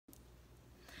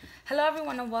Hello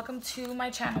everyone and welcome to my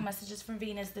channel, Messages from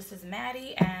Venus. This is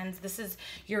Maddie and this is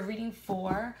your reading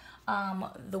for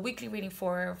the weekly reading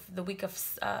for the week of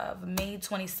May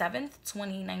 27th,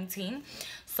 2019.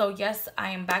 So yes, I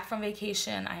am back from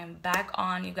vacation. I am back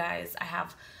on, you guys. I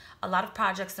have a lot of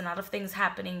projects and a lot of things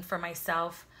happening for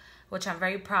myself, which I'm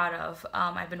very proud of.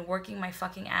 I've been working my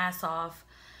fucking ass off.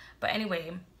 But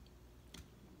anyway,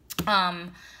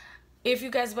 if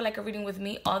you guys would like a reading with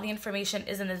me, all the information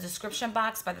is in the description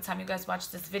box. By the time you guys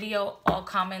watch this video, all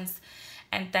comments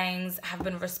and things have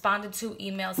been responded to.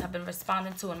 Emails have been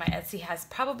responded to, and my Etsy has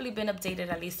probably been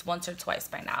updated at least once or twice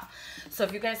by now. So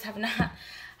if you guys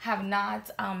have not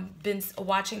been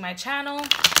watching my channel,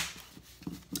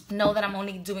 know that I'm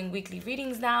only doing weekly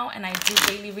readings now, and I do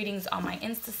daily readings on my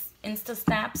Insta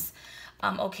snaps.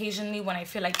 Occasionally when I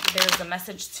feel like there's a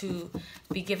message to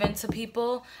be given to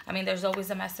people. I mean, there's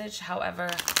always a message. However,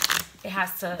 it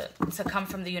has to come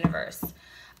from the universe.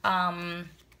 I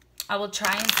will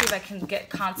try and see if I can get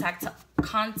content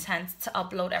to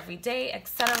upload every day,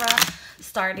 etc.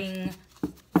 starting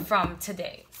from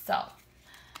today. So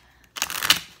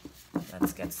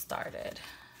let's get started.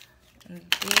 And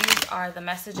these are the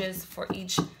messages for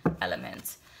each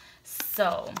element.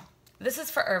 So this is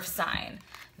for Earth sign.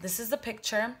 This is the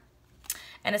picture,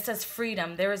 and it says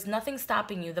freedom. There is nothing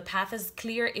stopping you. The path is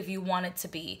clear if you want it to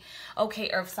be.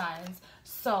 Okay, Earth signs.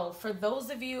 So for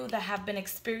those of you that have been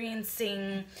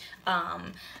experiencing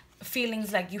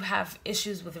feelings like you have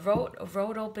issues with road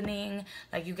opening,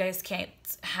 like you guys can't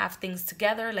have things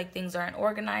together, like things aren't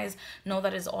organized, know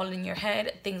that it's all in your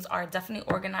head. Things are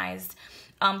definitely organized.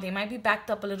 They might be backed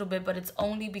up a little bit, but it's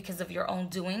only because of your own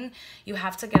doing. You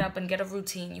have to get up and get a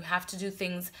routine. You have to do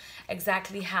things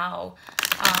exactly how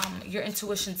your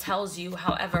intuition tells you.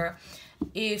 However,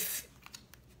 if,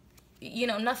 you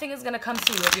know, nothing is going to come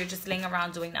to you if you're just laying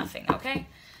around doing nothing, okay?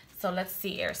 So let's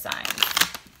see, air signs.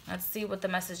 Let's see what the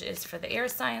message is for the air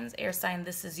signs. Air sign,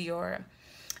 this is your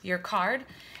card.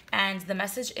 And the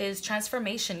message is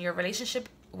transformation. Your relationship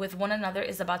with one another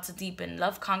is about to deepen.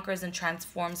 Love conquers and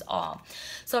transforms all.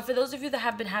 So for those of you that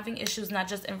have been having issues, not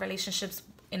just in relationships,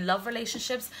 in love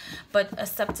relationships, but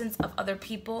acceptance of other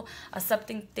people,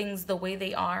 accepting things the way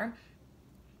they are,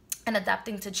 and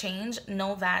adapting to change,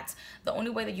 know that the only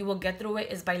way that you will get through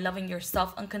it is by loving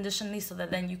yourself unconditionally, so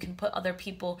that then you can put other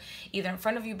people either in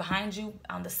front of you, behind you,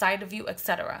 on the side of you,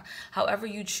 etc. However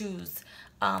you choose,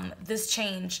 this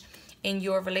change in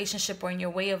your relationship or in your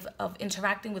way of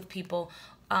interacting with people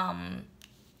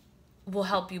will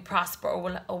help you prosper,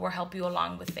 or will help you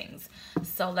along with things.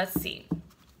 So let's see.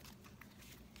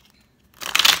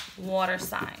 Water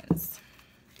signs.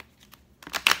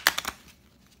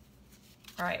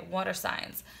 All right, water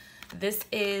signs. This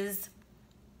is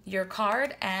your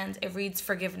card, and it reads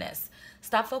forgiveness.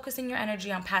 Stop focusing your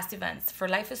energy on past events, for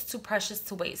life is too precious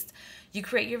to waste. You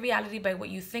create your reality by what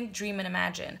you think, dream, and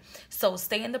imagine. So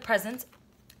stay in the present.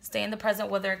 Stay in the present,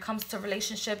 whether it comes to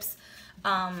relationships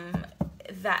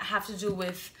that have to do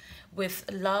with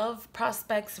love,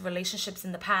 prospects, relationships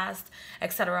in the past,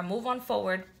 etc. Move on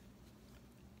forward.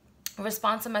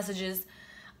 Respond to messages,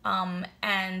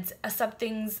 and accept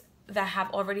things that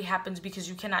have already happened, because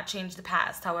you cannot change the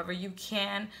past. However, you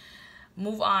can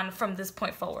move on from this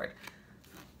point forward,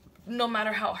 no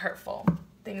matter how hurtful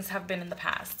things have been in the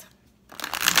past.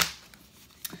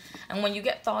 And when you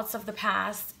get thoughts of the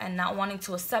past and not wanting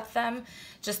to accept them,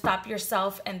 just stop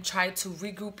yourself and try to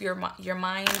regroup your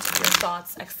mind, your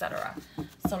thoughts, etc.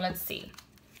 So let's see.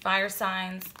 Fire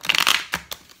signs.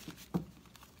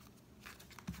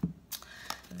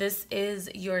 This is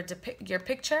your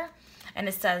picture, and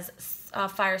it says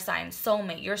fire sign,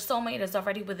 soulmate. Your soulmate is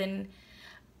already within.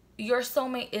 Your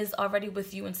soulmate is already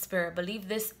with you in spirit. Believe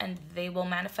this, and they will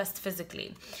manifest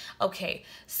physically. Okay,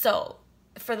 so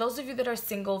for those of you that are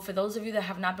single, for those of you that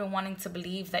have not been wanting to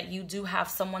believe that you do have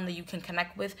someone that you can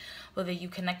connect with, whether you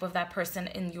connect with that person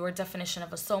in your definition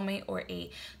of a soulmate or a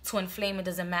twin flame, it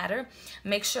doesn't matter.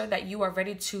 Make sure that you are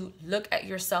ready to look at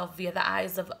yourself via the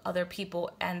eyes of other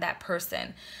people and that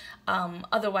person.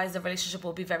 Otherwise, the relationship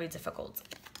will be very difficult.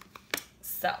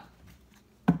 So,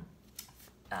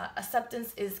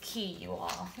 acceptance is key, you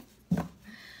all.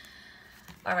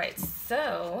 All right,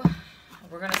 so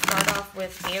we're going to start off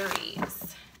with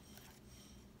Aries.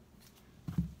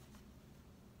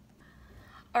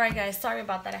 All right, guys, sorry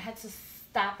about that. I had to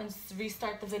stop and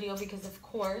restart the video because, of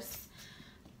course,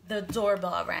 the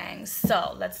doorbell rang.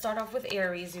 So let's start off with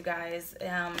Aries, you guys.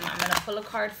 I'm going to pull a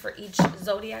card for each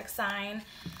zodiac sign,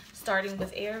 starting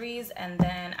with Aries, and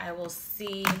then I will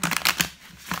see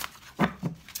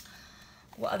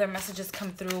what other messages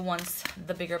come through once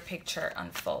the bigger picture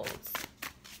unfolds.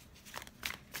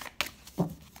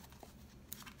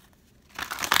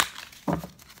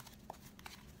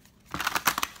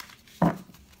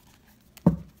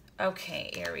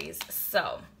 Okay, Aries.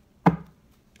 So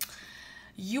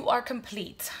you are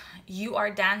complete. You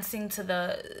are dancing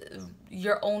to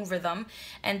your own rhythm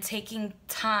and taking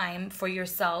time for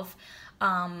yourself,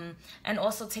 and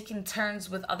also taking turns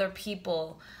with other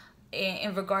people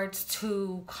in regards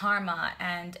to karma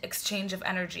and exchange of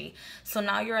energy. So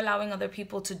now you're allowing other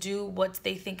people to do what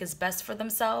they think is best for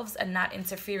themselves and not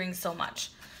interfering so much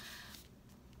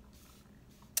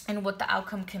in what the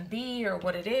outcome can be or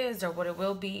what it is or what it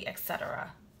will be,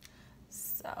 etc.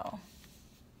 So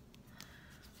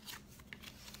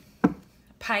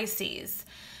Pisces.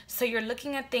 So you're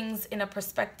looking at things in a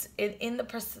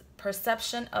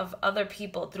perception of other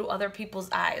people, through other people's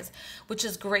eyes, which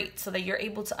is great, so that you're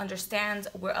able to understand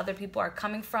where other people are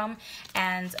coming from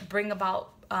and bring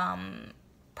about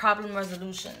problem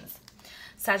resolutions.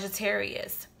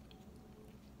 Sagittarius.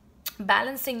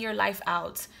 Balancing your life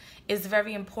out is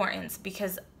very important,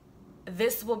 because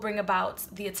this will bring about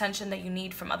the attention that you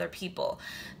need from other people.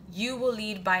 You will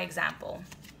lead by example.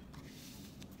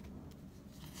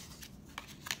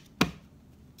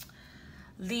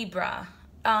 Libra.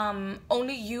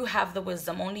 Only you have the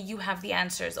wisdom, only you have the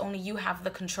answers, only you have the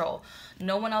control.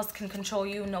 No one else can control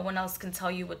you, no one else can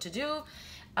tell you what to do,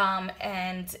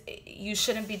 and you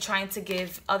shouldn't be trying to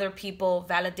give other people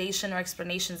validation or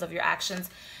explanations of your actions,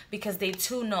 because they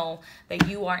too know that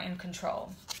you are in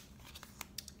control.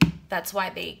 That's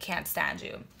why they can't stand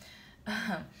you.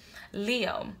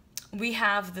 Leo. We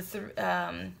have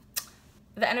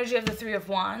the energy of the Three of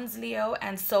Wands, Leo,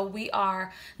 and so we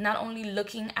are not only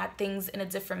looking at things in a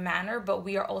different manner, but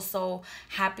we are also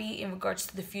happy in regards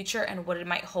to the future and what it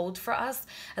might hold for us,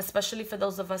 especially for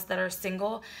those of us that are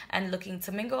single and looking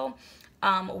to mingle.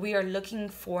 We are looking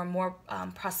for more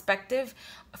prospective.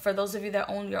 For those of you that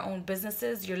own your own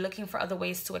businesses, you're looking for other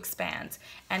ways to expand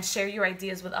and share your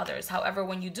ideas with others. However,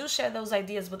 when you do share those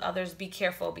ideas with others, be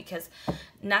careful, because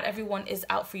not everyone is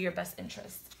out for your best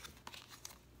interest.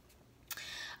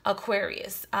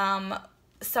 Aquarius.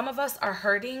 Some of us are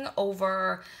hurting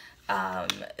over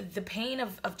the pain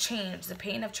of change, the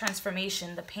pain of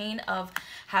transformation, the pain of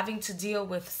having to deal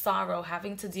with sorrow,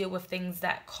 having to deal with things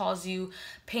that cause you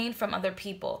pain from other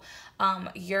people.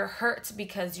 You're hurt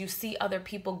because you see other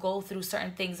people go through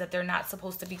certain things that they're not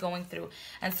supposed to be going through.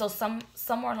 And so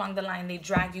somewhere along the line, they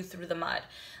drag you through the mud.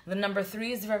 The number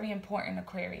 3 is very important,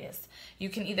 Aquarius. You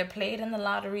can either play it in the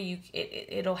lottery,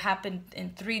 it'll happen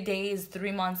in 3 days,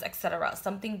 3 months, etc.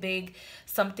 Something big,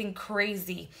 something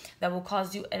crazy that will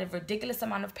cause you a ridiculous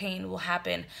amount of pain will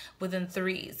happen within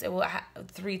 3s. It will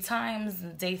 3 times,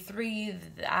 day 3,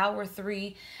 the hour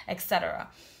 3, etc.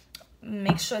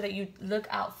 Make sure that you look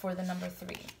out for the number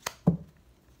 3.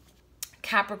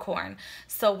 Capricorn.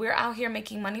 So we're out here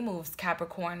making money moves,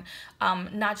 Capricorn,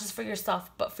 not just for yourself,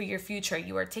 but for your future.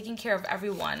 You are taking care of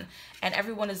everyone, and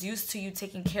everyone is used to you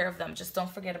taking care of them. Just don't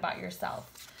forget about yourself.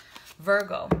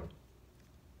 Virgo.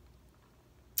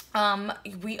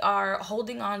 We are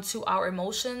holding on to our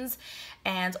emotions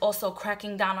and also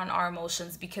cracking down on our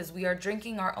emotions, because we are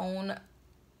drinking our own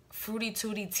fruity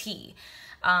tooty tea.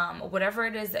 Whatever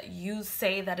it is that you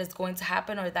say that is going to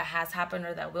happen, or that has happened,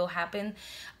 or that will happen,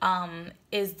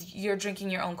 is you're drinking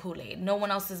your own Kool-Aid. No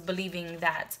one else is believing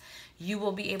that you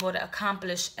will be able to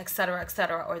accomplish,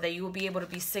 etc., or that you will be able to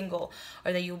be single,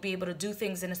 or that you'll be able to do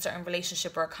things in a certain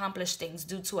relationship or accomplish things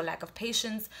due to a lack of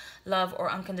patience, love, or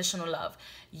unconditional love.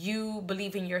 You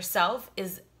believe in yourself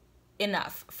is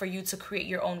enough for you to create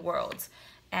your own world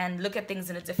and look at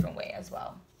things in a different way as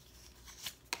well.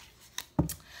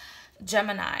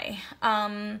 Gemini.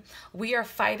 We are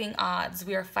fighting odds.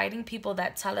 We are fighting people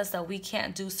that tell us that we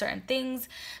can't do certain things,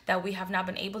 that we have not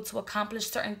been able to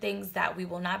accomplish certain things, that we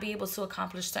will not be able to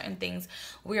accomplish certain things.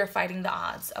 We are fighting the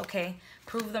odds, okay?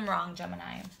 Prove them wrong,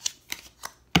 Gemini.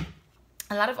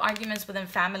 A lot of arguments within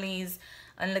families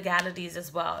and legalities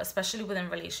as well, especially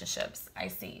within relationships, I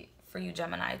see for you,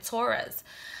 Gemini. Taurus.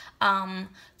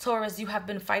 Taurus, you have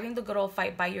been fighting the good old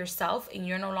fight by yourself, and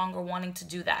you're no longer wanting to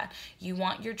do that. You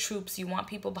want your troops, you want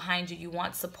people behind you, you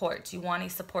want support, you want a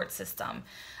support system.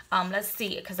 Let's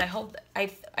see, because I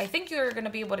think you're going to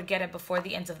be able to get it before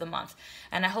the end of the month,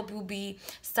 and I hope you'll be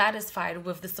satisfied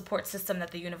with the support system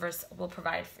that the universe will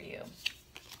provide for you.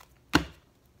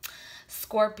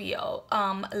 Scorpio,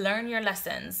 learn your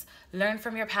lessons, learn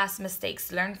from your past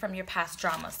mistakes, learn from your past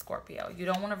drama, Scorpio. You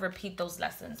don't want to repeat those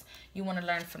lessons. You want to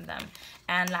learn from them.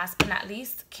 And last but not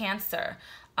least, Cancer.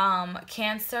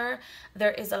 Cancer,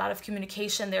 there is a lot of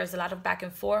communication. There's a lot of back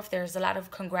and forth. There's a lot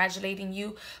of congratulating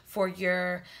you for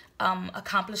your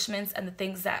accomplishments and the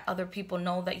things that other people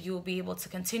know that you will be able to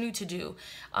continue to do.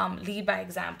 Lead by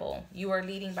example. You are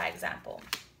leading by example.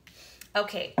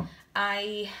 Okay,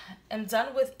 I am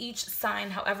done with each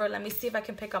sign. However, let me see if I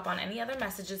can pick up on any other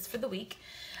messages for the week.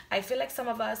 I feel like some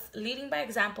of us leading by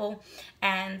example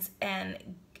and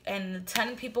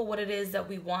telling people what it is that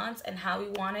we want and how we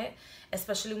want it,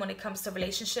 especially when it comes to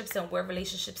relationships and where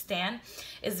relationships stand,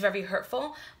 is very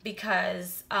hurtful,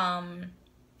 because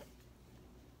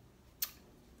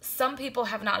some people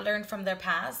have not learned from their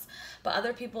past, but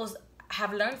other people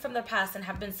have learned from their past and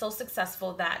have been so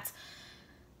successful that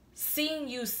seeing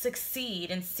you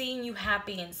succeed and seeing you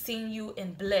happy and seeing you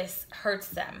in bliss hurts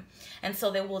them. And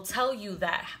so they will tell you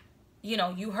that, you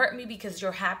know, you hurt me because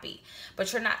you're happy,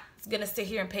 but you're not gonna sit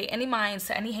here and pay any mind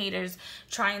to any haters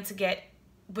trying to get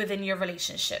within your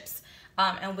relationships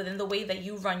and within the way that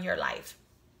you run your life.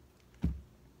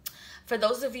 For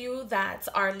those of you that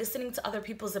are listening to other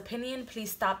people's opinion,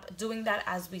 please stop doing that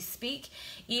as we speak.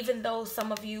 Even though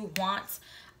some of you want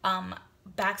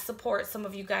back support, some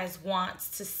of you guys want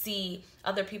to see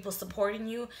other people supporting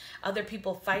you, other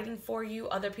people fighting for you,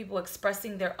 other people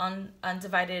expressing their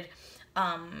undivided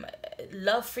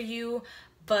love for you,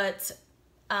 but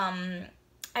I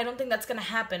don't think that's gonna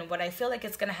happen. What I feel like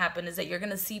it's gonna happen is that you're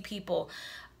gonna see people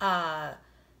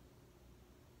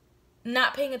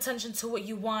not paying attention to what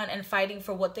you want and fighting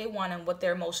for what they want and what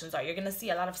their emotions are. You're gonna see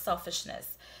a lot of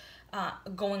selfishness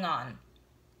going on.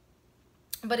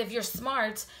 But if you're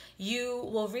smart, you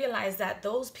will realize that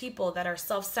those people that are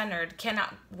self-centered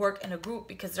cannot work in a group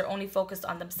because they're only focused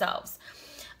on themselves.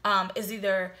 Is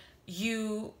either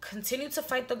you continue to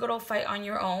fight the good old fight on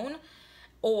your own,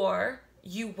 or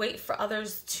you wait for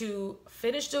others to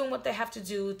finish doing what they have to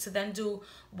do to then do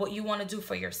what you want to do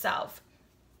for yourself.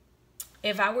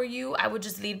 If I were you, I would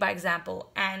just lead by example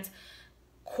and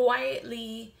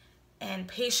quietly and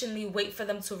patiently wait for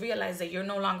them to realize that you're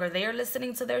no longer there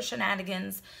listening to their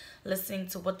shenanigans, listening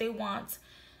to what they want,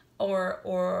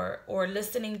 or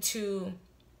listening to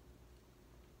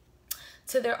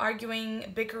their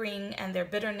arguing, bickering, and their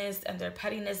bitterness and their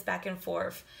pettiness back and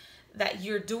forth. That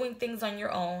you're doing things on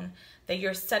your own, that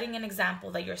you're setting an example,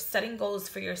 that you're setting goals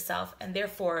for yourself, and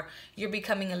therefore you're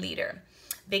becoming a leader.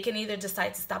 They can either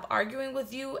decide to stop arguing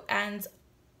with you and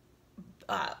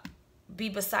be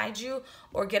beside you,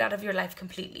 or get out of your life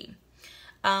completely.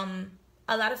 A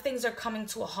lot of things are coming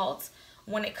to a halt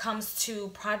when it comes to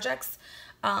projects.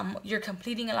 You're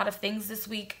completing a lot of things this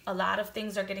week. A lot of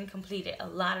things are getting completed. A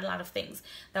lot of things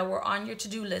that were on your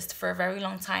to-do list for a very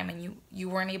long time and you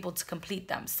weren't able to complete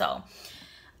them. So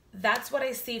that's what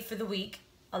I see for the week.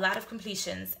 A lot of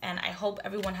completions, and I hope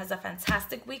everyone has a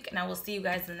fantastic week, and I will see you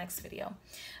guys in the next video.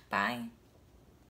 Bye.